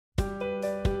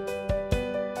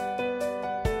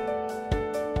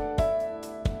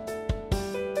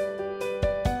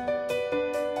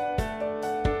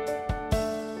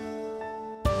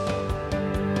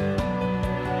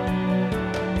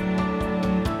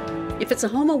If it's a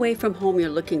home away from home you're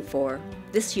looking for,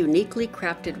 this uniquely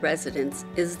crafted residence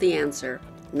is the answer.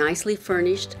 Nicely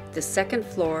furnished, the second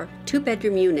floor,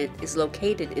 2-bedroom unit is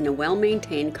located in a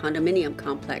well-maintained condominium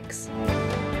complex.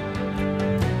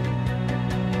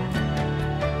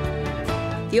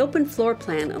 The open floor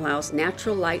plan allows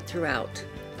natural light throughout.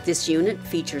 This unit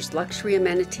features luxury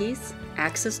amenities,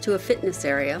 access to a fitness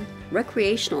area,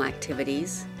 recreational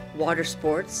activities, water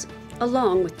sports,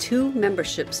 along with 2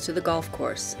 memberships to the golf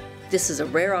course. This is a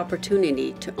rare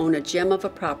opportunity to own a gem of a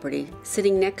property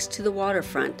sitting next to the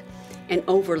waterfront and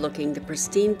overlooking the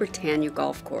pristine Britannia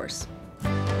golf course.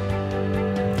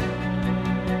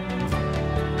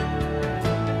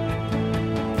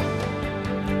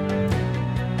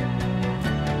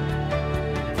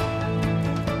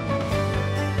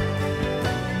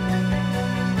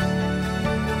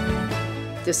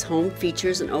 This home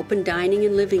features an open dining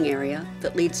and living area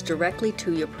that leads directly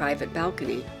to your private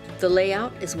balcony. The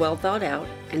layout is well thought out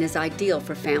and is ideal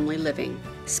for family living.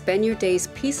 Spend your days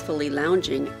peacefully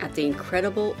lounging at the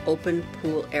incredible open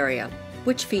pool area,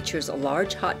 which features a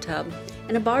large hot tub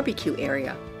and a barbecue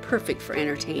area, perfect for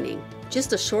entertaining.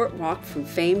 Just a short walk from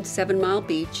famed 7 Mile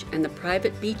Beach and the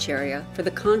private beach area for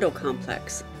the condo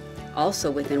complex.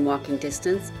 Also within walking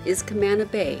distance is Cayman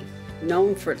Bay,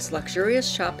 known for its luxurious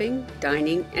shopping,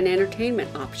 dining, and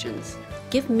entertainment options.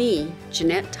 Give me,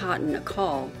 Jeanette Totten, a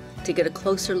call to get a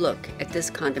closer look at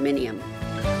this condominium.